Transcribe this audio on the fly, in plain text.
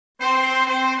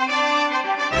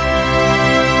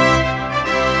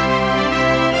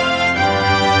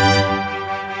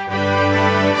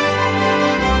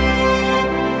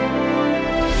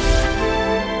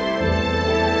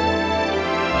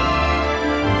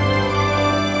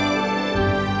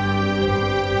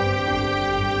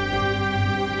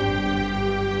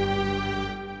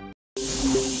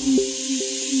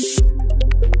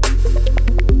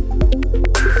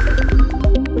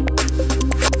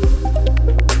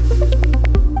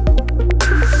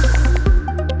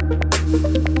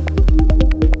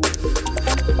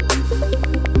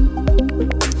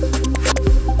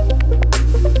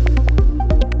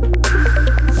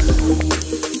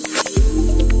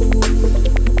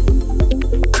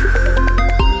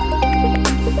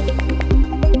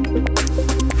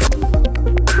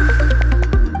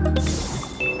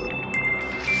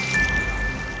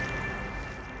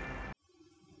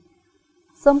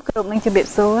សូមគោរពនឹងជម្រាប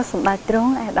សួរសម្ដេចទ្រ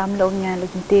ង់អាដាមលោកញ៉ាលោក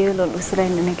ជំទាវលោកលោកស្រី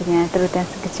និងកញ្ញាទូទាំង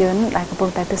សកលជនដែលកំពុង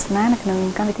តែទស្សនានៅក្នុង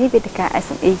កម្មវិធីវេទិកា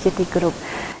SME ជាទីគោរព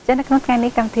ចា៎នៅក្នុងថ្ងៃ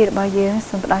នេះកម្មវិធីរបស់យើង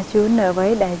សូមផ្ដល់ជូននៅអ្វី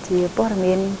ដែលជាព័ត៌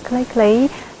មានខ្លីៗ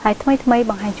ហើយថ្មី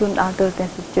បង្ហាញជូនដល់ទូទាំង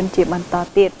សកលជនជាបន្ត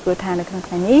ទៀតព្រោះថានៅក្នុង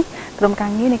ថ្ងៃនេះក្រុមកា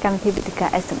រងារនៃកម្មវិធីវេទិកា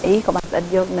SME ក៏បានផ្តិត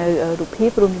យកនៅរូបភាព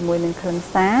រួមជាមួយនឹងខ្លឹម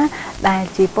សារដែល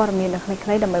ជាព័ត៌មានដ៏ខ្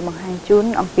លីៗដើម្បីបង្ហាញជូន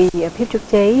អំពីភាពជោគ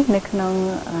ជ័យនៅក្នុង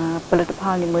ផលិតផ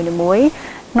លនីមួយៗ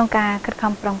ក្នុងការខិត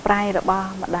ខំប្រឹងប្រែងរបស់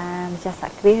ម្ដាយម្ចាស់សហ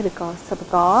គ្រាសឬក៏សិប្ប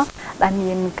ករដែល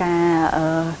មានការ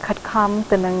ខិតខំ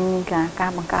ទៅនឹងកា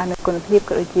របង្កើននូវគុណភាព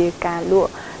ក៏ដូចជាការល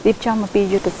ក់រៀបចំអំពី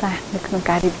យុទ្ធសាស្ត្រនៅក្នុង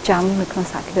ការរៀបចំនៅក្នុង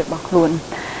សហគ្រាសរបស់ខ្លួន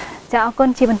ចាអរគុណ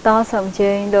ជាបន្តសូមអញ្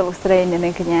ជើញលោកលោកស្រីនិ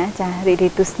ងកញ្ញាចារីករា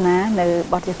យទស្សនានៅ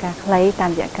បទយកាខ្លីតា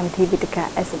មរយៈកម្មវិធីវេទិកា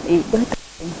SME ដូចតទៅ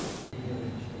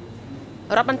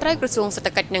រដ្ឋមន្ត្រីក្រសួងសេដ្ឋ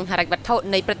កិច្ចនិងហិរញ្ញវត្ថុ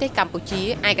នៃប្រទេសកម្ពុជា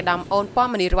ឯកឧត្តមអូនប៉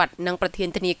មនីរ័ត្ននិងប្រធាន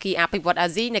ធនាគារអភិវឌ្ឍអា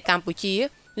ស៊ីនៅកម្ពុជា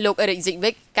លោកអេរិកស៊ីកវិ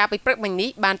កកាលពីព្រឹកមិញនេះ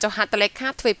បានចុះហត្ថលេខា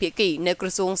ទ្វេភាគីនៅក្រ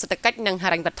សួងសេដ្ឋកិច្ចនិងហិ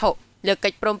រញ្ញវត្ថុលើកិ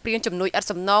ច្ចព្រមព្រៀងជំនួយឥត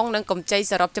សំណងនិងកម្ចី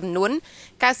សរុបចំនួន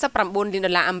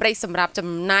$99 លានអាមេរិកសម្រាប់ចំ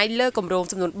ណាយលើគម្រោង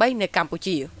ចំនួន3នៅកម្ពុ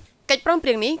ជាកិច្ចព្រមព្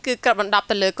រៀងនេះគឺក្របដណ្ដប់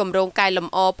ទៅលើគម្រោងកែល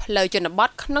ម្អផ្លូវជនបទ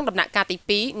ក្នុងដំណាក់កាលទី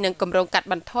2និងគម្រោងកាត់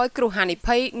បន្ថយគ្រោះហានិ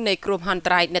ភ័យនៃគ្រោះមហន្ត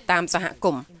រាយនៅតាមសហគ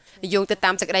មន៍យោងទៅ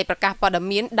តាមសេចក្តីប្រកាសព័ត៌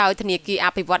មានដោយធនាគារអ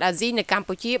ភិវឌ្ឍអាស៊ីនៅកម្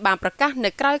ពុជាបានប្រកាសនៅ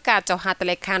ក្រៅការចុះហត្ថ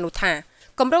លេខានោះថា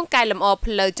គម្រោងកែលម្អ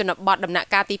ផ្លូវជនបទដំណាក់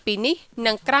កាលទី2នេះ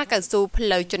នឹងក្រាលកៅស៊ូផ្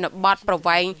លូវជនបទប្រ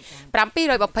វែង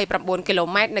729 គីឡូ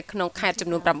ម៉ែត្រនៅក្នុងខេត្តចំ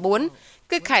នួន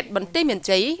9គឺខេត្តបន្ទាយមាន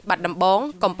ជ័យបាត់ដំបង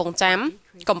កំពង់ចាម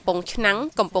កំពង់ឆ្នាំង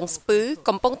កំពង់ស្ពឺ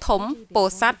កំពង់ធំពោ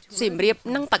ធិ៍សាត់សៀមរាប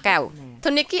និងតាកែវធ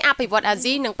នាគារអភិវឌ្ឍអា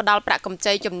ស៊ីនឹងផ្ដល់ប្រាក់កម្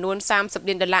ចីចំនួន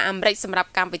$30 លានអាមេរិកសម្រាប់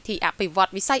កម្មវិធីអភិវឌ្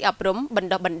ឍវិស័យអប់រំបណ្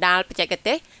ដុះបណ្ដាលបច្ចេក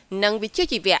ទេសនិងវិជ្ជា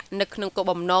ជីវៈនៅក្នុងគោល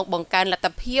បំណងបង្កើនលទ្ធ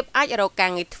ភាពអាចរកកា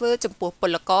រងារធ្វើចំពោះព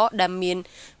លករដែលមាន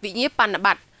វិញ្ញាបនប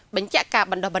ត្របញ្ជាក់ការ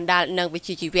បណ្ដុះបណ្ដាលនិងវិជ្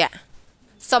ជាជីវៈ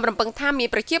សូមរំពឹងថាមាន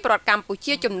ប្រជាពលរដ្ឋកម្ពុ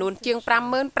ជាចំនួនជាង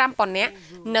55,000 នាក់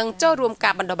នឹងចូលរួមកា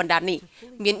របណ្ដុះបណ្ដាលនេះ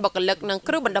មានបុគ្គលិកនិង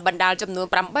គ្រូបណ្ដុះបណ្ដាលចំនួន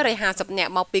850នា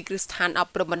ក់មកពីគ្រឹះស្ថានអ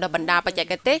ប់រំបណ្ដុះបណ្ដាលបច្ចេ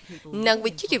កទេសនិង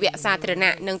វិជ្ជាជីវៈសាធារ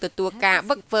ណៈនឹងទទួលការហ្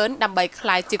វឹកហ្វឺនដើម្បីក្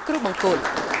លាយជាគ្រូបង្គោល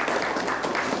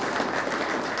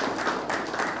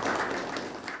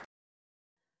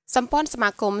សម្ព័ន្ធសមា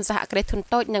គមសហគ្រាសធុន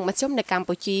តូចនិងមធ្យមនៅកម្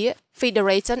ពុជា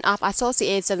Federation of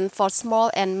Association for Small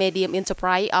and Medium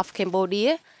Enterprise of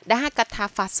Cambodia ដែលហៅកាត់ថា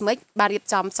FASMIC បានរៀប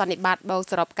ចំសន្និបាតបូក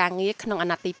សរុបការងារក្នុងអា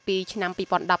ណត្តិទី2ឆ្នាំ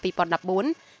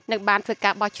2010-2014និងបានធ្វើ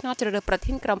ការបោះឆ្នោតជ្រើសរើសប្រ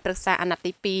ធានក្រុមប្រឹក្សាអាណត្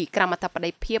តិទី2ក្រមអធិបតី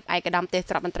ភាពឯកឧត្តមទេស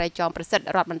រដ្ឋមន្ត្រីចោមប្រសិទ្ធ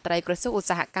រដ្ឋមន្ត្រីក្រសួងឧស្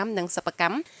សាហកម្មនិងសិប្បក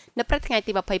ម្មនៅព្រឹកថ្ងៃ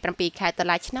ទី27ខែតុ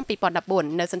លាឆ្នាំ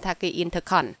2014នៅសន្តាគារ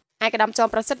Interconឯកឧត្តមចោម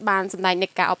ប្រសិទ្ធបានសម្ដែងនៃ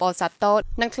ការអបអរសាទរ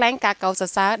និងថ្លែងការកោតសរ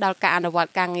សើរដល់ការអនុវត្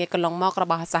តការងារកន្លងមករ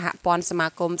បស់សហព័ន្ធសមា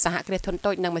គមសហគ្រាសធុន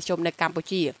តូចនិងមធ្យមនៅកម្ពុ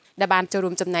ជាដែលបានចូលរួ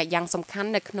មចំណែកយ៉ាងសំខាន់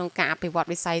នៅក្នុងការអភិវឌ្ឍ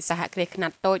វិស័យសហគ្រាសខ្នា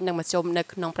តតូចនិងមធ្យមនៅ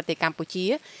ក្នុងប្រទេសកម្ពុជា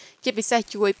ជាពិសេស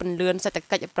ជួយពន្លឿនសេដ្ឋ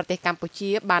កិច្ចប្រទេសកម្ពុជា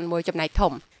បានមួយចំណែក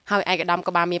ធំហើយឯកឧត្តម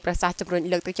ក៏បានមានប្រសាសន៍ជំរុញ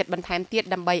លើកទឹកចិត្តបន្ថែមទៀត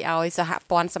ដើម្បីឲ្យសហ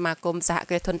ព័ន្ធសមាគមសហ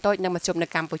គ្រាសធុនតូចនិងមធ្យមនៅ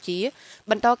កម្ពុជា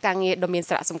បន្តការងារដ៏មាន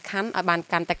សារៈសំខាន់ឲ្យបាន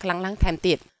កាន់តែខ្លាំងឡើងថែម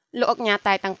ទៀតលោកអុកញ៉ា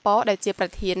តែតាំងប៉ដែលជាប្រ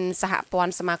ធានសហព័ន្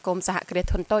ធសមាគមសហគ្រាស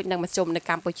ធុនតូចនិងមធ្យមនៅ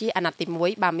កម្ពុជាអាណត្តិទី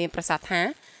1បានមានប្រសាសន៍ថា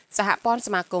សហព័ន្ធស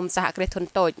មាគមសហគ្រាសធុន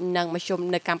តូចនិងមធ្យម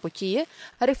នៅកម្ពុជា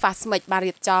ឬ FASMIC បាន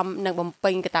រៀបចំនិងបំ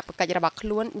ពេញកាតព្វកិច្ចរបស់ខ្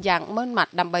លួនយ៉ាងម៉ឺនម៉ា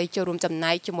ត់ដើម្បីចូលរួមចំ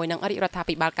ណែកជាមួយនឹងរាជរដ្ឋា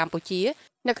ភិបាលកម្ពុជា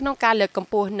នៅក្នុងការលើកកម្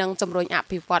ពស់និងជំរុញអ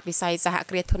ភិវឌ្ឍវិស័យសហ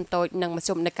គ្រាសធុនតូចនិងមធ្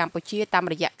យមនៅកម្ពុជាតាម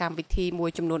រយៈកម្មវិធីមួយ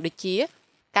ចំនួនដូចជា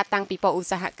ការតាំងពិព័រណ៍ឧ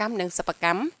ស្សាហកម្មនិងសិប្បក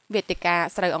ម្មវេទិកា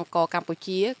ស្រូវអង្ករកម្ពុ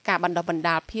ជាការបណ្ដុះបណ្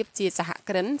ដាលភាពជាសហ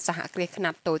គ្រិនសហគ្រាសខ្នា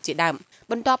តតូចជាដើម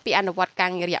បន្ទាប់ពីអនុវត្តកា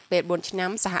រងាររយៈពេល4ឆ្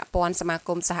នាំសហព័ន្ធសមាគ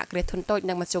មសហគ្រាសធុនតូច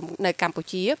និងមធ្យមនៅកម្ពុ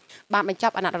ជាបានបញ្ច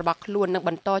ប់អាណត្តិរបស់ខ្លួននិងប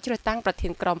ន្តជ្រើសតាំងប្រធា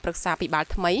នក្រុមប្រឹក្សាភិបាល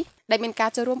ថ្មីដែលមានការ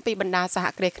ចូលរួមពីបណ្ដាសហ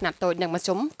គ្រាសខ្នាតតូចនិងមធ្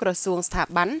យមក្រសួងស្ថា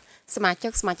ប័នសមាជិ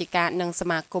កសមាជិកានិងស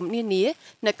មាគមនានា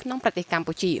នៅក្នុងប្រទេសកម្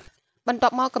ពុជាបន្ទា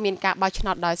ប់មកក៏មានការបោះឆ្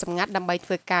នោតដោយសម្ងាត់ដើម្បីធ្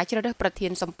វើការជ្រើសរើសប្រធា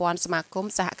នសម្ព័ន្ធសមាគម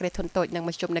សហគ្រាសធុនតូចនិងម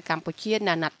ធ្យមនៅកម្ពុជា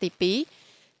នៅអាណត្តិទី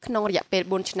2ក្នុងរយៈពេល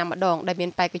4ឆ្នាំម្ដងដែលមា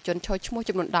នបេក្ខជនចូលឈ្មោះ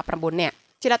ចំនួន19នាក់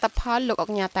ជាលទ្ធផលលោកអុ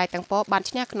កញ៉ាតែតាំងប៉បាន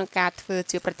ឈ្នះក្នុងការធ្វើ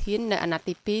ជាប្រធាននៅអាណត្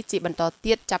តិទី2ជាបន្ត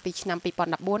ទៀតចាប់ពីឆ្នាំ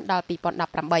2014ដល់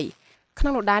2018ក្នុ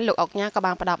ងនោះដែរលោកអុកញ៉ាក៏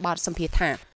បានផ្ដល់បទសម្ភាសន៍ថា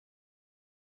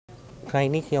ថ្ងៃ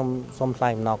នេះខ្ញុំសូមថ្លែ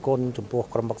ងអំណរគុណចំពោះ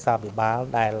ក្រុមប្រឹក្សាភិបាល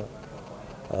ដែល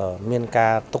មានកា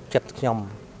រទុកចិត្តខ្ញុំ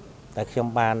តែខ្ញុំ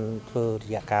បានធ្វើរ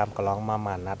យៈកាលកន្លងមក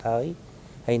មួយអាណត្តិ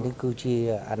ហើយនេះគឺជា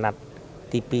អាណត្តិ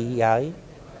ទី2ហើយ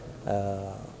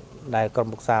ដែលក្រុម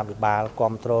ប្រឹក្សាភិបាលគ្រ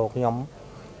ប់គ្រងខ្ញុំ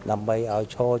ដើម្បីឲ្យ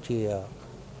ឈរជា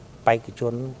បេក្ខជ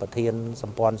នប្រធានស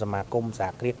ម្ព័ន្ធសមាគមសហ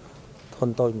គ្រាសធុន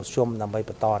តូចមធ្យមដើម្បី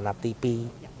បន្តអាណត្តិទី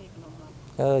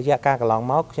2 dạ ca cả lòng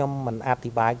máu trong mình áp thì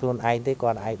bài luôn ai thế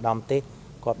còn ai đom thế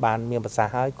còn bàn miền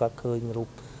bát hơi còn khơi rụp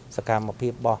sạc cam một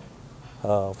phía bò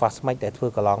phát máy để thưa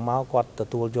cả lòng máu còn từ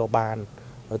tua vô bàn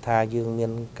ở tha dương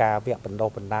miền ca vẹn bẩn đồ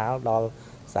bẩn đá đo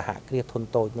xã hạ kia thôn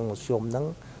tôi nhưng một xôm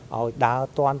nắng ôi đá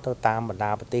toan tơ tam bẩn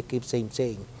đá bẩn tê kim sinh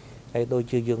sinh hay đôi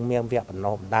chưa dương miền vẹn bẩn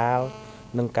đồ đá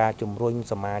nâng ca chùm ruin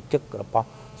sầm mà chức ở bò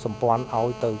sầm pon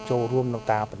ôi từ châu ruộng nông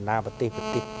ta bẩn đá bẩn tê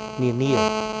nia nia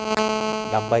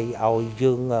làm bay ôi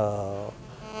dương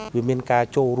vì miền ca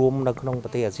châu ruộng nông nông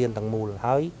bẩn tê ở riêng thằng mù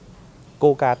hơi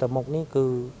cô ca tờ mộc ní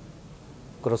cứ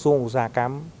กระทรวงอุตสาหกรร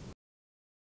ม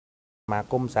มา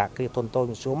กรมสาขาthôn tôi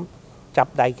xuốngจับ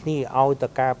ได้ที่เอาตะ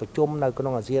การประชุมในกร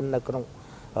งอาเซียนในกรง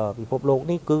พิภพโลก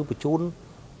นี่คือประชุม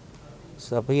ส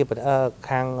ภาพ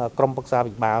ข้างกรมปรึกษา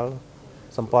บิบาล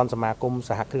สัมพันธ์สมาคมส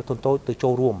หกรณ์thôn tôi từ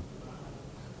châuรวม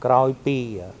กรอยปี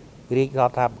กรีกเรา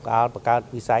ทำการประกาศ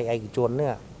วิสัยไอ้จวนเนี่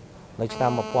ยในช่ว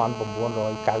งมาปอนผมบวนรอ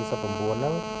ยการสะผมบวน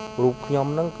นั้นรูปยม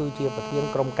นั้นคือเชียร์ประเทศ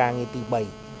กรมการเงินตีใบ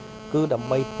คือดำ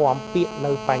ใบปอมเปียใน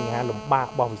ปัญหาหลุมบ้า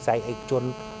บ่อวิสัยไอ้จน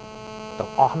ต่อ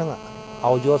อ้อนั่งเอ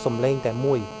าโยสมเลงแต่ม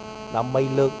วยดำใบ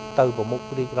เลิกเติมผมมุก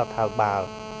ดีกระถางบาล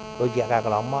โดยแยกการก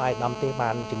ล่าวมาไอ้ดำเตบา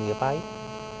นจึงเงียบไป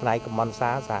ในกับมันซา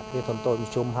สาที่ทนตัว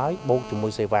ชุ่มหายโบกจุ่มมว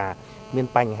ยเสวาเมียน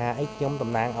ปัญหาไอ้ยมต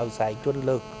ำนานเอาใส่จนเ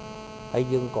ลิกไอ้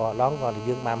ยืงก่อร้องก่อน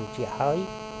ยืงมาเจี๋ยเฮ้ย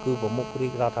คือผมมุกดี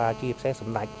กระถางจีบแท้ส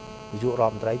ำนักอยู่รอ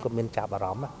มไตรก็เมียนจับอาร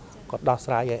มณ์ก็ดอส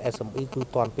ไลด์ SME คือ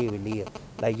ตอนปีวิเลีย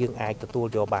ได้ยืงอายตัว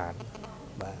โยบาน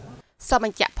สมั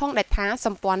ญจะพ่องได้ท้า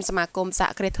สัมปอนสมาคมสห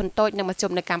กรณ์ทุนโต้นำมาช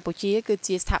มในกัมพูชีคือ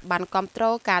จีสถาบันคอมโตร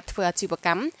การเฟื่ออาชีวกร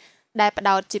รมได้ประด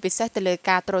าวจีพิเศษตะเลก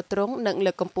าตรตรงหนึ่งเ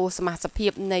ลือกกัมพูสมาสเพีย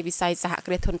บในวิสัยสหก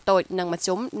รณ์ทุนโต้นำมาช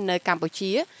มในกัมพูชี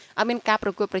อเมริกาปร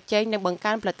ะกวดประเจงในบังก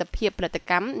ารผลิตเพียบผลิต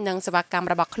กรรมหนึ่งสภากรรม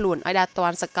ระบบขลุ่นไอดาตอ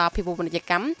นสกอพิบูลนิย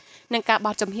กรรมหนึ่งการบ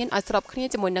อดจำเฮียนไอสอบขึ้น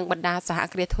จมูกหนึ่งบรรดาสห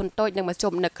กรณ์ทุนโต้นำมาช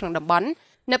มในเครื่องดับบอล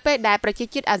ในเป้ได้ประ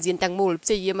ชิดอาเซียนต่างมูลจ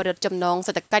ะยืมมาเดินจำนองเศ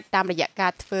รษฐกิจตามระยะกา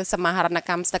รเฟื่อสมาหารก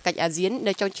รรมเศรษฐกิจอาเซียนใน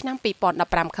ช่วงชั้นปีปอนนั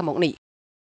บรำขมงนี้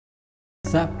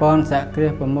สะปอนสะเกลี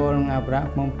ยประมวลอาบระ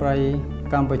มงปราย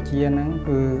กัมพูชีนั้น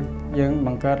คือยัง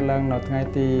บังเกิดเรื่องนอทไง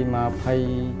ตีมาภัย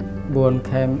บวนแค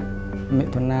มมิ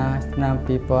ถุนานาม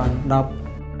ปีปอนดับ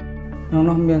น้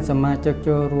องๆเมียนสมาชิกโจ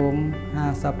รวม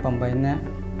58 เนี่ย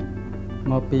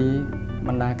มาปีบ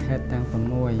รรดาแคทต่างประ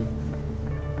มวย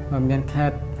มาเมียนแค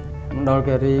ทดอลก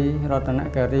ารีรัตน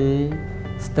การี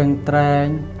สตึงแตรง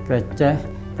กระเจ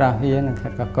ปราเฮียนแค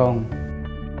ทกะกง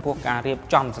พวกการเรียบ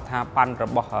จอมสถาบันระ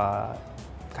บบ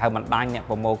เขาบันไดเนี่ย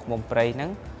ประโมกมุมเปรย์นั้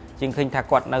นจึงขึ้นถ้า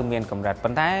กอดในเมียนกำลังปั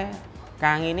ญหาก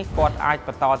ารงี้นี่กอดไอป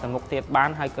ระตอแต่มุกเทียบบ้าน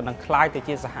ให้กำลังคล้ายตัวเ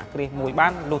ชี่ยสหกรณ์มวยบ้า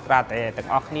นลูตราแต่แต่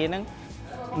ออกนี้นั้น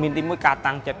มีที่มวยการ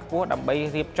ตังจัดกู้ดับใบ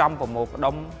เรียบจอมประโมกด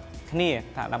มนี่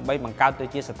ถ้าดับใบบังเกาตัว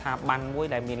เชี่ยสถาบันมวย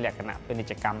ได้มีแหลกขนาดเป็นกิ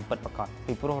จกรรมเปิดประกอบ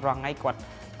ปีพวกเราไงกอด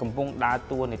กำปงดา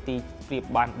ตัวในตีเปรียบ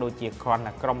บานโดยเจียครอน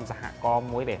กรมสหกรณ์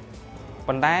มวยเด็ด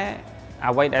ปัญหาเอา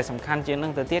ไว้ได้สำคัญเช่นนั้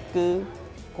นตัวเทียคือ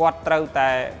กอดเต้าแต่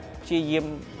ชี้ยิ้ม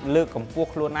เลือกกับพวก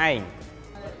ล้วนไอ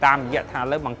ตามยะทาง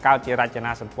เลือกบังเกาเจรจน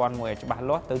าสัมพันธ์มวยจะบา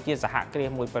ล้อตัวเจียสหกร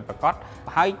ณ์มวยเปิดประกอบ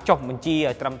ให้จบมันจี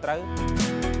ตรำเต้า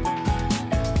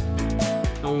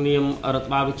น้องเนียมรัฐ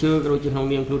บาลชื่อกระโดดน้อง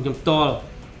เนียมครูจำตัว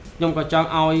ยมก็จ้าง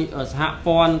เอาสหป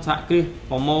อนสหกรณ์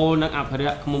ปมนักอภิ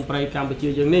รักษ์ขมุมปรายกัมพูชี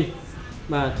อย่างนี้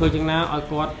มาช่วยจังน้าเอา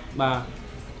กอดมา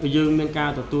ยืมเงินการ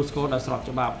ตัวตูสโคดสอบฉ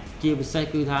บับเกี่ยวกับเซ็ก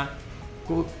คือท่า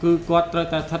คือกอดเตอร์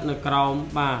แต่ทัดในกราว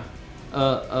มา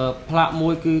พระมว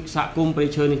ยคือสะกุมไป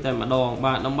เชิญในแต่มาดองม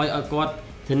าดำไปเอากอด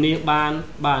เทนนิสบา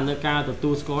นในการตัวตู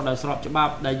สโคดสอบฉบับ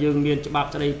ได้ยืมเงินฉบับ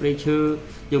จะได้ไปเชิญ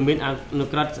ยืมเงินอันนุ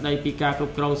กรัตจะได้ปีกากรุ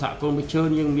บกรองสะกุมไปเชิญ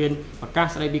ยืมเงินประกาศ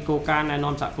จะได้ปีโกการในนอ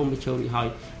นสะกุมไปเชิญอีกหอย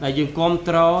ได้ยืมกอมโต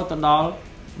รตดอล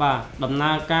บ่าดำน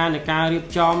าการในการเรียบ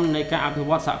จอมในการอภิ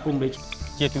วัตสะกุมไป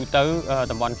เจียตูเตอร์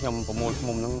ตำบลขยมประมูล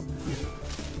มุมนั้น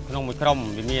น้องมือครม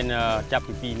วิมีนจับ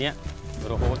ปีนี้โ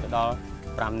รโฮตดอล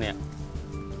ปรามเนี่ย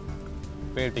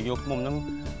เป็นตัวยุคมุมนั้น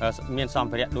เมียนซอม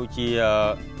เพลียดูจี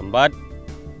กำบัด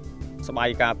สบาย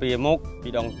กาเปียมุกปี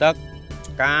ดองตึก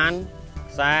การ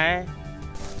แซ่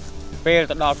เป็น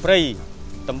ตัวดอลฟรี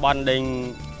ตำบลเด้ง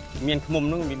เมียนมุม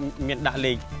นั้นเมียนด่าเ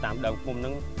ล็กตามเดิมมุม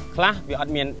นั้นคลาสวิอัด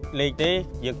เมียนเล็กเต้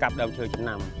ยังกับเดิมเชิญจำน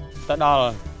ำตัวดอล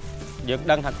ยัง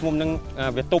ดังหักมุมนั้น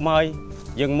เวียตุ้มเฮย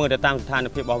ยังมือแต่ตามสถาน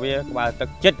เพียบเวียกับตึก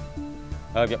จิต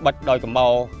เวียบัดดอยกับเบา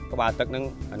กับตึกนั้น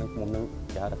มุมนั้น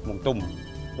จะหักมุมตุ้ม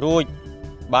รุ่ย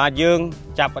บายืง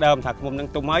จับเดิมถักมุมนึง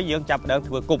ตุ้มไม้ยืงจับเดิม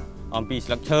ถือกุบอมปีส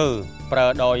ลักเชอร์เปร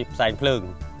ย์โดยใส่เพลิง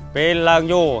เป็นลาง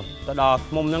โย่ตัวดอก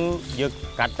มุมนึงยึก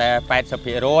กัดแต่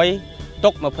80%ต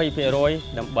กมา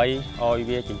20%ดำใบออยเ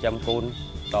วียจิงจำคูน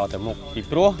ต่อแต่มุกปี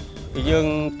ปลัวยืง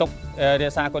ตกเรีย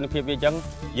สาคนเพียบเวียจัง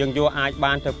ยืงโย่อายบ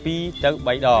านเธอปีเธอใบ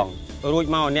ดอง រួច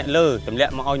មកអ្នកលើទម្លា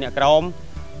ក់មកឲ្យអ្នកក្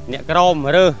រោម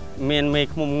រើសមានមេ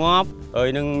ឃុំងាប់ហើយ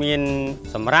នឹងមាន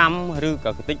សម្រាមឬ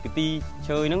ក៏កតិចកទី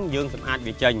ឈើហ្នឹងយើងសម្អាត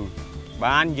វាចេញ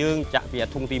បានយើងចាក់ពី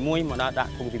ធុងទី1មកដល់ដា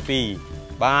ក់ធុងទី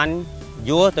2បាន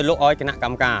យកទៅលក់ឲ្យគណៈក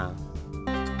ម្មការ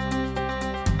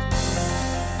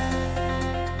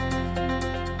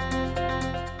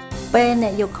ពេលអ្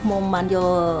នកយកឃ្មុំបានយ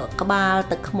កក្បាល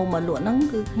ទឹកឃ្មុំមកលក់ហ្នឹង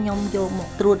គឺខ្ញុំយកមក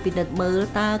ត្រួតពិនិត្យមើល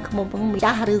តើឃ្មុំហ្នឹង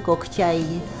ចាស់ឬក៏ខ្ចី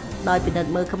ដោយពិនិត្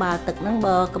យមើលក្បាលទឹកហ្នឹង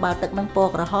បើក្បាលទឹកហ្នឹងពណ៌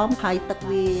ក្រហមហើយទឹក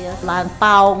វាឡើង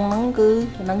ប៉ោងហ្នឹងគឺ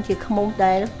ហ្នឹងជាឃ្មុំ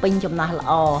ដែលពេញចំណាស់ល្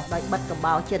អដោយបិទក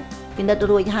បោចិត្តពិនិត្យ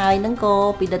រួចហើយហ្នឹងក៏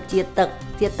ពិនិត្យជាតិទឹក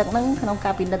ហ្នឹងក្នុង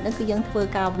ការពិនិត្យហ្នឹងគឺយើងធ្វើ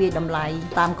ការវាយតម្លៃ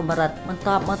តាមកម្រិតបន្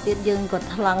ទាប់មកទៀតយើងក៏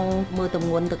ថ្លឹងមើលទម្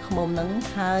ងន់ទឹកឃ្មុំហ្នឹង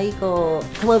ហើយក៏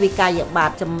ធ្វើវិក័យប័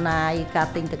ត្រចំណាយការ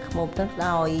ទិញទឹកឃ្មុំហ្នឹង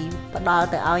ដោយផ្ដល់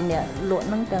ទៅឲ្យអ្នកលក់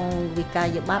ហ្នឹងទាំងវិក័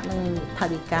យប័ត្រនិងថ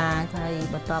វិកាហើយ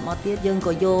បន្ទាប់មកទៀតយើង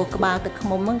ក៏យកក្បាលទឹកឃ្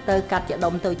មុំហ្នឹងទៅកាត់ជា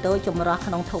ដុំតូចៗចម្រោះ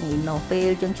ក្នុងធុងមីណូពេល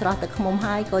យើងច្រោះទឹកឃ្មុំ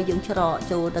ហើយក៏យើងច្រក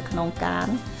ចូលទៅក្នុងកាន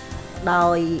ដោ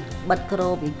យបិទក្រ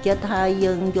បវិចិត្រហើយ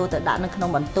យើងយកទៅដាក់នៅក្នុង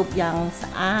បន្ទប់យ៉ាង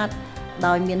ស្អាត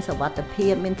ដោយមានសុវត្ថិភា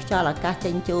ពមានខ្យល់អាកាស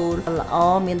ចេញចូលល្អ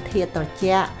មានធាតុត្រ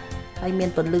ជាក់ហើយមាន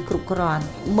ពន្លឺគ្រប់គ្រាន់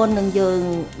មុននឹងយើង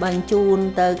បញ្ជូន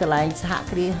ទៅកន្លែងសហ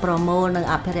គ្រាសប្រមូលនិង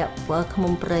អភិរក្សឃ្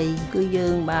មុំព្រៃគឺយើ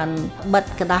ងបានបិទ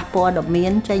กระดาษព័ត៌មា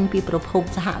នចេញពីប្រភព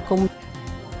សហគមន៍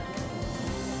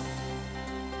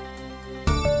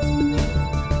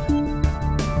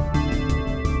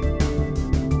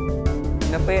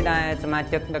នៅពេលដែលសមា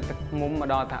ជិកដឹកទឹកឃ្មុំមក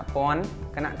ដល់សហព័ន្ធ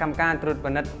គណៈកម្មការត្រួត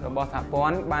ពិនិត្យរបស់សហព័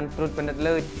ន្ធបានត្រួតពិនិត្យ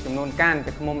លើចំនួនកាន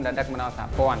ទឹកឃ្មុំដែលដឹកមកដល់សហ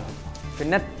ព័ន្ធពិ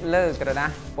និត្យលើក្រដាស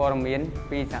ព័ត៌មាន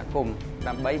ពីសហគមន៍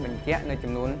ដើម្បីបញ្ជាក់នៅ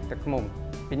ចំនួនទឹកឃ្មុំ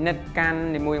ពិនិត្យកាន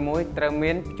នីមួយៗត្រូវ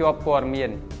មានភ្ជាប់ព័ត៌មាន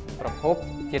ប្រភព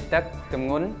ជាតិទឹកទម្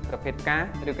ងន់ប្រភេទផ្កា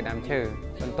ឬកណ្ដាំឈើ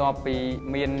បន្ទាប់ពី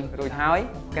មានរួចហើយ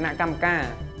គណៈកម្មការ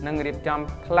នឹងរៀបចំ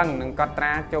ថ្លឹងនិងកត់ត្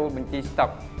រាចូលបញ្ជីស្តុក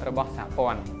របស់សហព័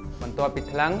ន្ធបន្ទាប់ពី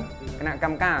ថ្លឹងគណៈក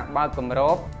ម្មការបើកគម្រ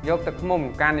បយកទឹកឃ្មុំ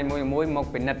កាននីមួយៗមក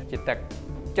ពិនិត្យជាទឹក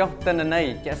ចុះទិន្នន័យ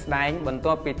ជាក់ស្ដែងបន្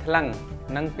ទាប់ពីថ្លឹង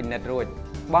និងពិនិត្យរួច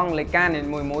បង់លេខការនី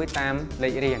មួយៗតាមលេ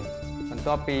ខរៀងបន្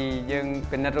ទាប់ពីយើង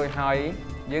ពិនិត្យរួចហើយ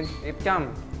យើងរៀបចំ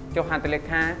ចុះហត្ថលេ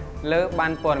ខាលើបា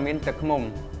នព័ត៌មានទឹកឃ្មុំ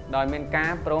ដោយមានកា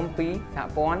រព្រមពីសហ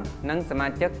ព័ន្ធនិងសមា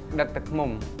ជិកដឹកទឹកឃ្មុំ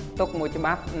ទុកមួយច្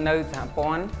បាប់នៅសហព័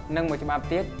ន្ធនិងមួយច្បាប់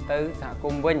ទៀតទៅសហគ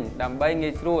មន៍វិញដើម្បី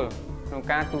ងាយស្រួលក្នុង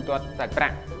ការទូទាត់សាច់ប្រា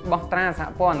ក់បោះត្រាសហ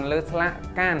ព័ន្ធលើស្លាក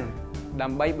កានដើ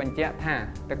ម្បីបញ្ជាក់ថា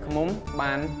ទឹកឃ្មុំ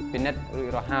បានពិនិត្យរួច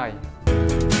រាល់ហើយ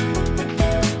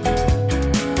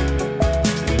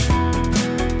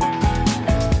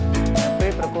ពេ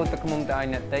លប្រគល់ទឹកឃ្មុំទៅឲ្យ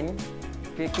អ្នកទិញ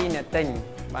ភាគីអ្នកទិញ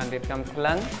បានរៀបចំថ្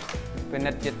លឹងពិ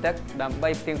និត្យជាតិទឹកដើម្បី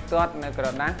ផ្ទៀងផ្ទាត់នៅក្រ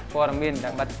ដាសព័ត៌មានដែ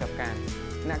លបាត់ចាប់ការ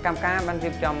គណៈកម្មការបានរៀ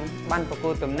បចំបានប្រគ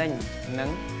ល់ទំនិញនិ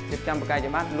ងរៀបចំបកាយ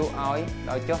ប័ត្រលក់ឲ្យ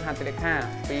ដោយចុះហត្ថលេខា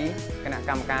ពីគណៈ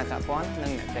កម្មការសហព័ន្ធនិ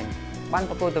ងអ្នកទិញបាន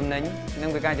ប្រគល់ទំនិញនិង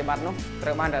បកាយប័ត្រនោះត្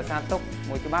រូវបានរក្សាទុក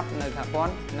មួយច្បាប់នៅសហព័ន្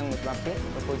ធនិងមួយច្បាប់ទៀត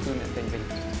ប្រគល់ជូនអ្នកទិញវិញ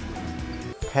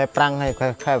ខែប្រាំងហើយ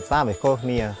ខែផ្សារមិនខុសគ្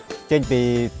នាចេញពី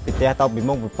ផ្ទះទៅពី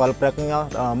ម៉ោង7ព្រឹក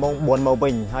ម៉ោង4មកវិ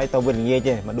ញហើយទៅវិញល្ងាច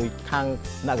ទេមកដូចខាង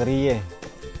នគរីទេ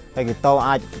ហើយគេតោ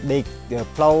អាចដេក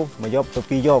ផ្លូវមកយកទៅ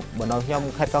2យកបើនៅខ្ញុំ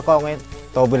ខេត្តកកឯង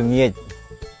ទៅវិញល្ងាច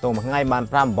ទៅមួយថ្ងៃបាន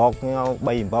5អំបោក3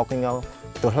អំបោកទៅ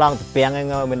ឡងទៅពាំងឯ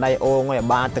ងមានដៃអូងឯង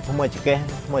បានទឹកមួយចកេះ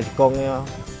មួយចកង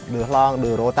ឌឺឡង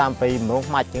ឌឺរោតាមព្រៃម្រង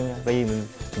ខ្មាច់ចឹងព្រៃ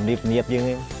ជំរាបញៀបយើង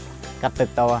កាត់ទឹក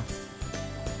ទៅ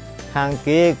ខាង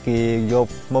គេយក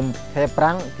មុំខែប្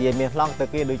រាំងគេមានឡងទឹក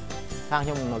គេដូចខាងខ្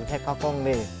ញុំនៅខេត្តកក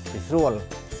នេះស្រួល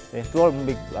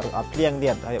មិនអត់ភ្លៀង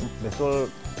ទៀតហើយស្រួល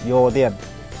យកទៀត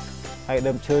ហើយ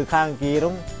ដើមឈើខាងគេ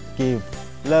នោះគេ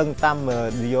ឡើងតាម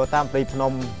យកតាមព្រៃភ្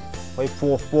នំហើយ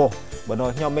ពោះបើនៅ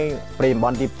ខ្ញុំឯងព្រៃតំប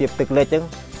ន់ទីទឹកលិចចឹង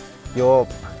យក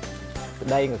ប្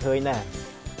តីក៏ឃើញដែរ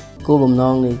គោលបំណ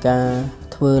ងនៃការ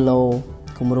ធ្វើឡូ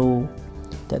គំរូ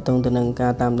តកតងទៅនឹងកា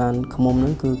រតាមដានឃ្មុំហ្នឹ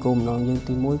ងគឺគោលបំណងយើង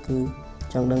ទី1គឺ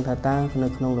ចង់ដឹងថាតើនៅ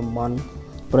ក្នុងតំបន់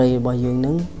ព្រៃរបស់យើងហ្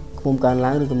នឹងឃ្មុំកើន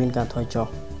ឡើងឬក៏មានការថយចុះ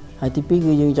ហើយទី2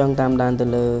គឺយើងចង់តាមដានទៅ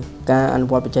លើការអនុ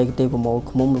វត្តបច្ចេកទេសប្រមូល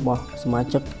ឃ្មុំរបស់សមា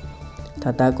ជិកថា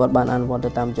តើគាត់បានអនុវត្តទៅ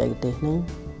តាមបច្ចេកទេសហ្នឹង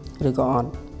ឬក៏អត់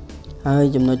ហើយ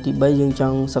ចំណុចទី3យើងច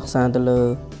ង់សិក្សាទៅលើ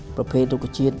ប្រភេទរុក្ខ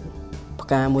ជាតិផ្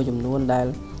កាមួយចំនួនដែល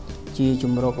ជា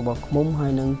ជំរករបស់ឃ្មុំហើ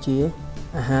យនិងជា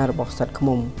អាហាររបស់សត្វឃ្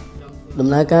មុំដំ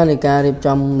ណើរការនៃការរៀប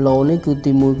ចំឡូនេះគឺ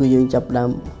ទី1គឺយើងចាប់ផ្ដើម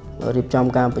រៀបចំ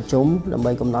ការប្រជុំដើម្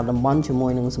បីកំណត់តំបន់ជាមួ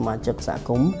យនឹងសមាជិកសហ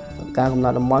គមន៍ការកំណ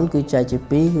ត់តំបន់គឺចែកជា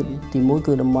2គឺទី1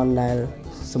គឺតំបន់ដែល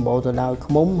សម្បូរទៅដោយ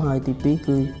ឃ្មុំហើយទី2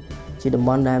គឺជាតំប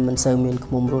ន់ដែលមិនសូវមាន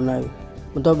ឃ្មុំរស់នៅ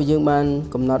បន្ទាប់ពីយើងបាន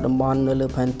កំណត់តំបន់នៅលើ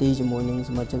ផែនទីជាមួយនឹង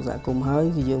សមាជិកសហគមន៍ហើយ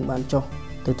គឺយើងបានចុះ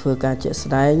ទៅធ្វើការជាក់ស្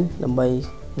ដែងដើម្បី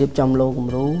រៀបចំឡូគំ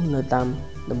រូនៅតាម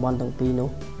តំបន់ទាំងពីរនោះ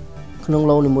ក្នុង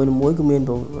ឡូនីមួយៗគឺមាន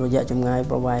រយៈចម្ងាយ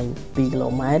ប្រវែង2គីឡូ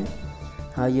ម៉ែត្រ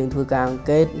ហើយយើងធ្វើការអង្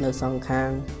កេតនៅសងខាង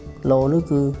ឡូនោះ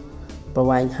គឺប្រ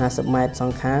វែង50ម៉ែត្រស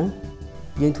ងខាង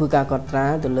យើងធ្វើការកត់ត្រា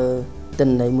ទៅលើទិ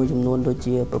ន្នន័យមួយចំនួនដូច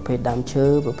ជាប្រភេទដើមឈើ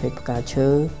ប្រភេទផ្កាឈើ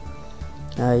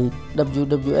ហើយ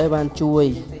WWA បានជួយ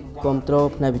គាំទ្រ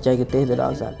ផ្នែកបច្ចេកទេសទៅដ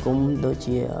ល់សហគមន៍ដូច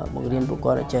ជាបង្រៀនពួក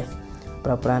គាត់ឲ្យចេះប្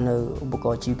រើប្រាស់នៅឧបក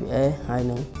រណ៍ GPS ហើយ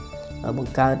នឹងប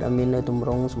ង្កើតឲ្យមាននៅទម្រ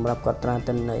ង់សម្រាប់កត់ត្រា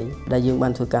ទិន្នន័យដែលយើងបា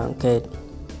នធ្វើការអង្កេត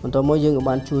បន្ទាប់មកយើងក៏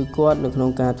បានជួយគាត់នៅក្នុង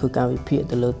ការធ្វើការវិភាគ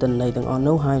ទៅលើទិន្នន័យទាំងអស់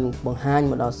នោះហើយនឹងបង្ហាញ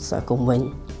មកដល់សហគមន៍វិញ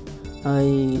ហើយ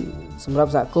សម្រា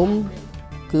ប់សហគមន៍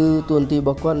គឺតួនាទីរប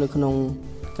ស់គាត់នៅក្នុង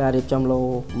ការរៀបចំឡូ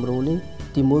គំរូនេះ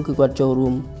ទី1គឺគាត់ចូលរួ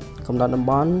មកំណត់តំ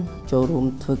បន់ចូលរួម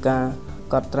ធ្វើការ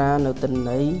កត់ត្រានៅទិន្ន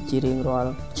ន័យជារៀងរា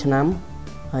ល់ឆ្នាំ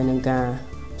ហើយនឹងការ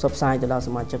ផ្សព្វផ្សាយទៅដល់ស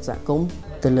មាជិកសហគមន៍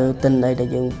ទៅលើទិន្នន័យដែល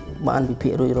យើងបានវិភា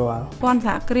គរួចរាល់ព័ន្ធស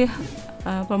ហគ្រាស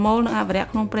ប្រមូលនិងអភិរក្ស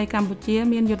ក្នុងព្រៃកម្ពុជា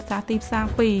មានយុទ្ធសាស្ត្រទីផ្សារ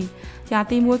2ចា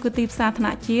ទី1គឺទីផ្សារថ្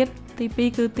នាក់ជាតិទី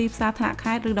2គឺទីផ្សារថ្នាក់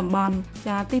ខេត្តឬតំបន់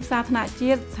ចាទីផ្សារថ្នាក់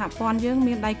ជាតិសហព័ន្ធយើង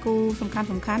មានដៃគូសំខាន់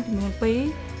ចំនួន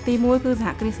2ទី1គឺសហ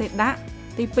គ្រាសសេដាក់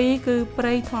ទី2គឺព្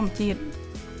រៃធម្មជាតិ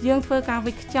យើងធ្វើការ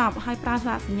វិខ្ចប់ហើយប្រើស្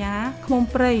លាកសញ្ញាឃ្មុំ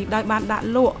ព្រៃដោយបានដាក់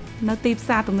លក់នៅទីផ្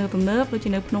សារទំនើបដូចជា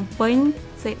នៅភ្នំពេញ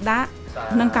សេដាក់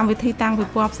និងកម្មវិធីតាំងពិ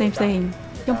ព័រណ៍ផ្សេង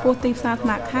ចំពោះទីផ្សារថ្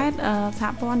នាក់ខេត្តសហ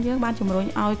ព័ន្ធយើងបានជំរុញ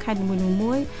ឲ្យខេត្តនី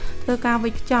មួយៗធ្វើការ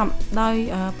វិខ្ចប់ដោយ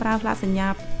ប្រើស្លាកសញ្ញា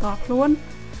ផ្ទាល់ខ្លួន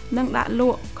និងដាក់ល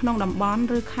ក់ក្នុងតំបន់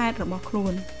ឬខេត្តរបស់ខ្លួ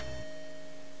ន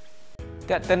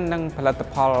ទាក់ទិននឹងផលិត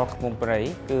ផលឃ្មុំព្រៃ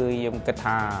គឺខ្ញុំគិត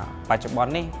ថាបច្ចុប្បន្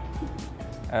ននេះ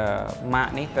ម៉ាក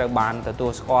នេះត្រូវបានទទួ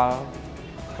លស្គាល់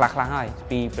ខ្លះៗហើយ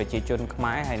ពីប្រជាជនខ្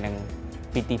មែរហើយនិង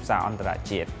ពីទីផ្សារអន្តរ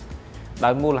ជាតិដោ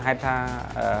យមូលហេតុថា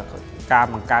ការ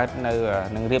បង្កើតនៅ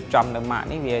នឹងរៀបចំនៅម៉ាក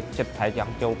នេះវាជិតប្រហែលច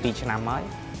ង់ចូល2ឆ្នាំ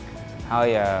ហើយ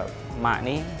ម៉ាក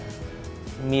នេះ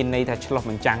មានន័យថាឆ្លុះ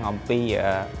បញ្ចាំងអំពី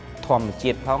ធម្ម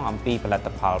ជាតិផងអំពីផលិត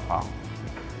ផលផង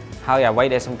ហើយអ្វី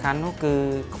ដែលសំខាន់នោះគឺ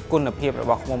គុណភាពរ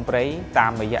បស់ឃ្មុំព្រៃតា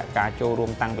មរយៈការចូលរួ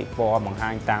មតាំងពិព័រណ៍បង្ហា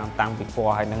ញតាំងពិព័រ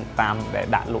ណ៍ហើយនឹងតាមដែល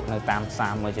ដាក់លក់នៅតាមផ្សា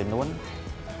រមួយចំនួន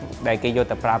ដែលគេយក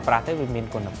ទៅប្រើប្រាស់ទៅវាមាន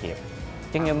គុណភាព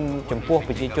អញ្ចឹងខ្ញុំចំពោះ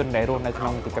ប្រជាជនដែលរស់នៅក្នុ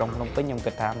ងទីក្រុងភ្នំពេញខ្ញុំ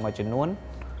គិតថាមួយចំនួន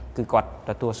គឺគាត់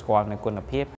ទទួលស្គាល់នៅគុណ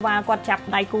ភាពគាត់ចាប់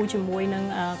ដៃគូជាមួយនឹង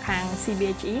ខាង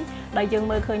CBHE ដោយយើង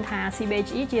មើលឃើញថា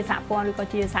CBHE ជាសហព័ន្ធឬក៏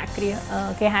ជាសហគ្រាស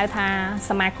គេហៅថា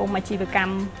សមាគមអាជីវក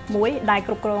ម្មមួយដែល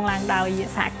គ្រប់គ្រងឡើងដោយ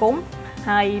សហគមន៍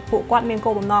ហើយពួកគាត់មានគោ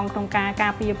លបំណងក្នុងការកា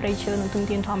រពារព្រៃឈើនិងធន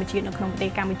ធានធម្មជាតិនៅក្នុងប្រទេស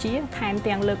កម្ពុជាថែម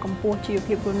ទាំងលើកកម្ពស់ជីវ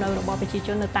ភាពរស់នៅរបស់ប្រជាជ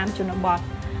ននៅតាមជនបទ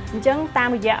អញ្ចឹងតាម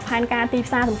រយៈផែនការទី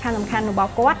ផ្សារសំខាន់រប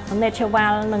ស់គាត់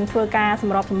NatureWild នឹងធ្វើការស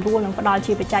ម្របសម្រួលនិងផ្ដល់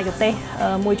ជាបច្ចេកទេស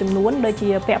មួយចំនួនដូចជា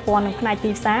ពាក់ព័ន្ធនឹងផ្នែក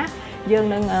ទីផ្សារយើង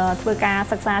នឹងធ្វើការ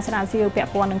សិក្សាស្រាវជ្រាវពាក់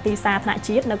ព័ន្ធនឹងទីផ្សារថ្នាក់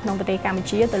ជាតិនៅក្នុងប្រទេសកម្ពុ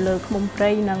ជាទៅលើឃ្មុំព្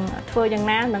រៃនិងធ្វើយ៉ាង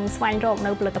ណានឹងស្វែងរក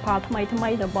នៅផលិតផលថ្មី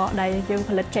របស់ដែលយើង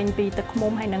ផលិតចេញពីទឹកឃ្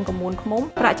មុំហើយនិងកមួនឃ្មុំ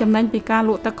ប្រាក់ចំណេញពីការ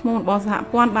លក់ទឹកឃ្មុំរបស់សហ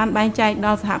ព័ន្ធបានបែងចែកដ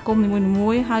ល់សហគមន៍នី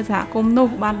មួយៗហើយសហគមន៍នោះ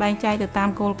បានបែងចែកទៅតាម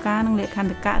គោលការណ៍និងលក្ខន្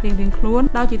តិកៈរៀងៗខ្លួន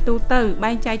ដោយជាទូទៅ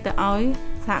បែងចែកទៅឲ្យ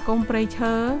សហគមន៍ព្រៃ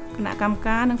ឈើគណៈកម្ម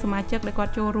ការនិងសមាជិកដែលគា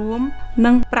ត់ចូលរួម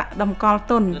និងប្រាក់តម្កល់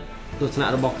ទុនទស្សនៈ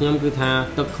របស់ខ្ញុំគឺថា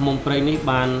ទឹកឃ្មុំព្រៃនេះ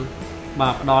បាន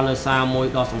ផ្ដល់នូវសារមួយ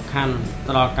ដ៏សំខាន់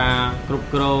ទៅដល់ការគ្រប់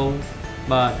គ្រង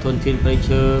ធនធានព្រៃ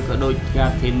ឈើក៏ដូចជា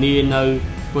ធានានៅ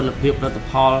គុណភាពផលិត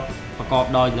ផលប្រកប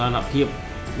ដោយនិរន្តរភាព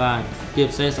ជា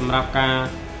ពិសេសសម្រាប់ការ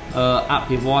អ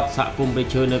ភិវឌ្ឍសហគមន៍ព្រៃ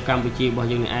ឈើនៅកម្ពុជារបស់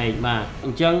យើងនេះឯងអ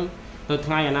ញ្ចឹងទៅ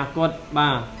ថ្ងៃអនាគត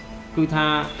គឺថា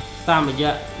តាមរ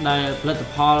យៈដែលផលិត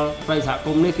ផលព្រៃសហគ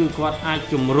មន៍នេះគឺគាត់អាច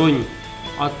ជំរុញ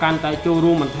ឲ្យកាន់តែចូល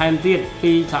រួមបន្ថែមទៀត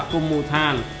ពីសហគមន៍មូលដ្ឋា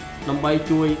នដើម្បី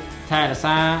ជួយថែរក្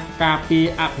សាការពារ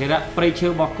អភិរក្សព្រៃឈើ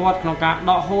របស់គាត់ក្នុងការ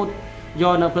ដកហូតយ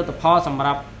កនៅផលិតផលសម្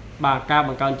រាប់ការប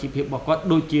ង្កើនជីវភាពរបស់គាត់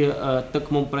ដូចជាទឹក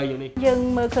ឃ្មុំព្រៃយ៉ាងនេះយើង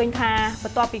មើលឃើញថាប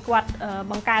ន្ទាប់ពីគាត់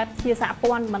បង្កើតជាសហ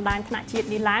ព័ន្ធបណ្ដាញថ្នាក់ជាតិ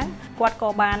នេះឡើងគាត់ក៏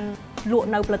បានលក់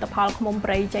នៅផលិតផលឃ្មុំ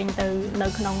ព្រៃចេញទៅនៅ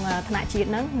ក្នុងថ្នាក់ជាតិ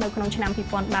ហ្នឹងនៅក្នុងឆ្នាំ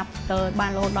2010បា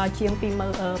នរហូតដល់ជាង$27000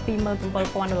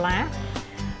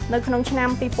នៅក្នុងឆ្នាំ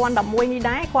2011នេះ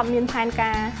ដែរគាត់មានផែន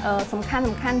ការសំខាន់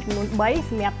ចំនួន3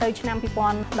សម្រាប់ទៅឆ្នាំ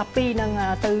2012និង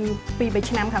ទៅ2-3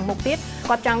ឆ្នាំខាងមុខទៀត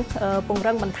គាត់ចង់ពង្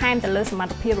រឹងបន្ថែមទៅលើសម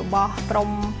ត្ថភាពរបស់ក្រុម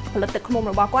ផលិតទឹកឃ្មុំ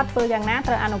របស់គាត់ធ្វើយ៉ាងណា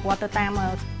ត្រូវអនុវត្តទៅតាម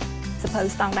សៀវភៅ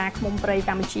ស្តង់ដារឃ្មុំព្រៃ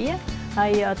កម្ពុជាហើ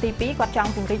យទី2គាត់ច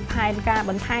ង់ពង្រីកផែនការ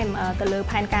បន្ថែមទៅលើ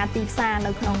ផែនការទីផ្សារ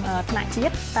នៅក្នុងថ្នាក់ជា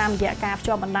តិតាមរយៈការភ្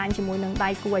ជាប់បណ្ដាញជាមួយនឹងដៃ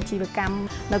គូអាជីវកម្ម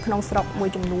នៅក្នុងស្រុកមួយ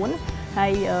ចំនួនហើ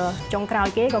យចុងក្រោយ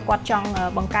គេក៏គាត់ចង់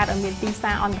បង្កើតឲ្យមានទីផ្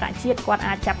សារអន្តរជាតិគាត់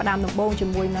អាចចាប់ផ្ដើមដំបូងជា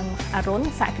មួយនឹងអរុន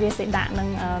សហគ្រាសសេដាក់និង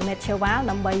NatureWild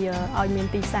ដើម្បីឲ្យមាន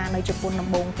ទីផ្សារនៅជប៉ុនដំ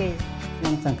បូងគេខ្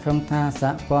ញុំសង្ឃឹមថាស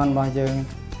ហព័ន្ធរបស់យើង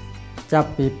ចាប់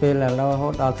ពីពេលឥឡូវរហូ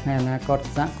តដល់ថ្ងៃអនាគត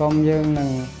សហគមន៍យើងនឹង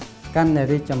កាន់តែ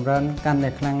រីកចម្រើនកាន់តែ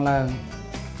ខ្លាំងឡើង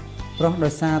ព្រោះដោ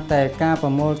យសារតែការប្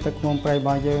រមូលទឹកឃ្មុំព្រៃរប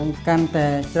ស់យើងកាន់តែ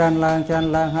ច្រើនឡើង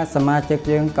ហើយសមាជិក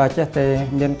យើងក៏ចេះតែ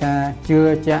មានការជឿ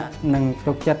ជាក់និង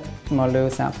ទុកចិត្តមកលើ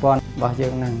សហព័ន្ធរបស់យើ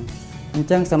ងហ្នឹងអញ្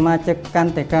ចឹងសមាជិកកា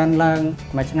ន់តែកើនឡើង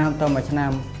មួយឆ្នាំទៅមួយឆ្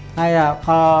នាំហើយផ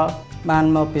លបាន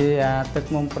មកពីទឹក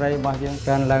ឃ្មុំព្រៃរបស់យើង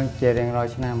កើនឡើងជារៀងរា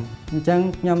ល់ឆ្នាំអញ្ចឹង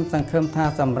ខ្ញុំសង្ឃឹមថា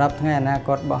សម្រាប់ថ្ងៃអនាគ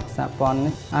តរបស់សហព័ន្ធ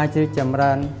នេះអាចរីកចម្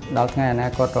រើនដល់ថ្ងៃអនា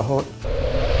គតរហូត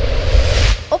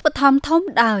ឧបត្ថម្ភធំ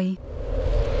ដោយ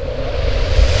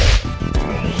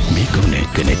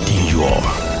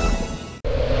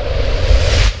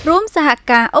រួមសហ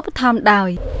ការឧបត្ថម្ភដោយ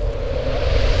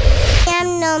ញ៉ាំ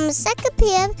នំសុខ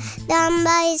ភាពដើម្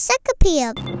បីសុខភា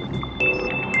ព